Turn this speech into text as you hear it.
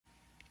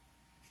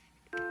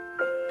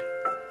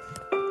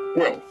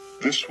Well,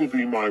 this will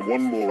be my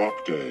one more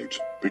update,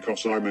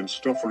 because I'm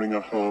suffering a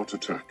heart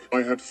attack.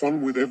 I had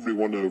fun with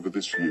everyone over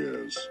this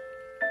years.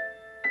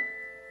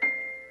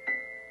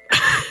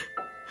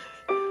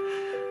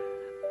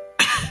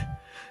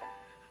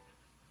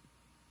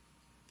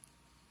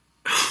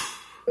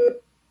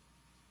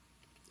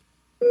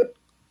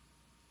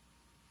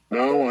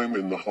 Now I'm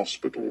in the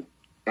hospital.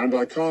 And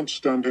I can't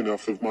stand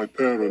enough of my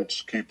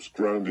parents keeps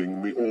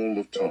grounding me all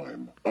the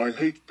time. I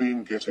hate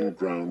getting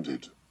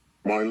grounded.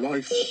 My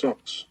life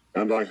sucks,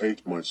 and I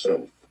hate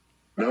myself.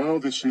 Now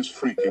this is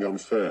freaking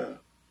unfair.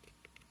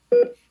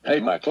 Hey,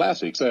 my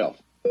classic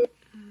self.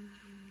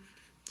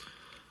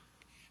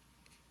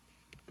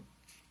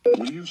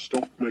 Will you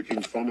stop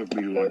making fun of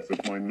me like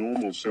that, my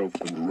normal self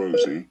and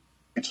Rosie?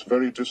 It's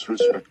very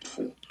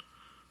disrespectful.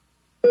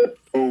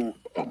 Oh,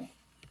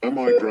 am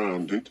I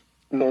grounded?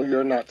 No,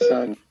 you're not,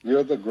 son.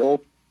 You're the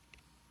grow.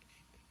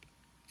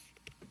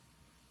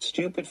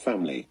 Stupid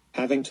family,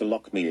 having to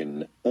lock me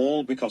in,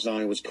 all because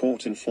I was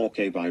caught in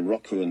 4K by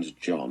Roku and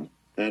John,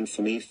 and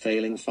for me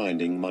failing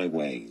finding my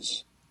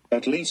ways.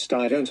 At least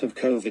I don't have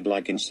COVID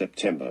like in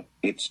September,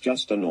 it's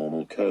just a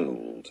normal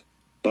cold.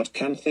 But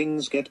can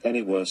things get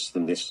any worse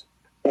than this?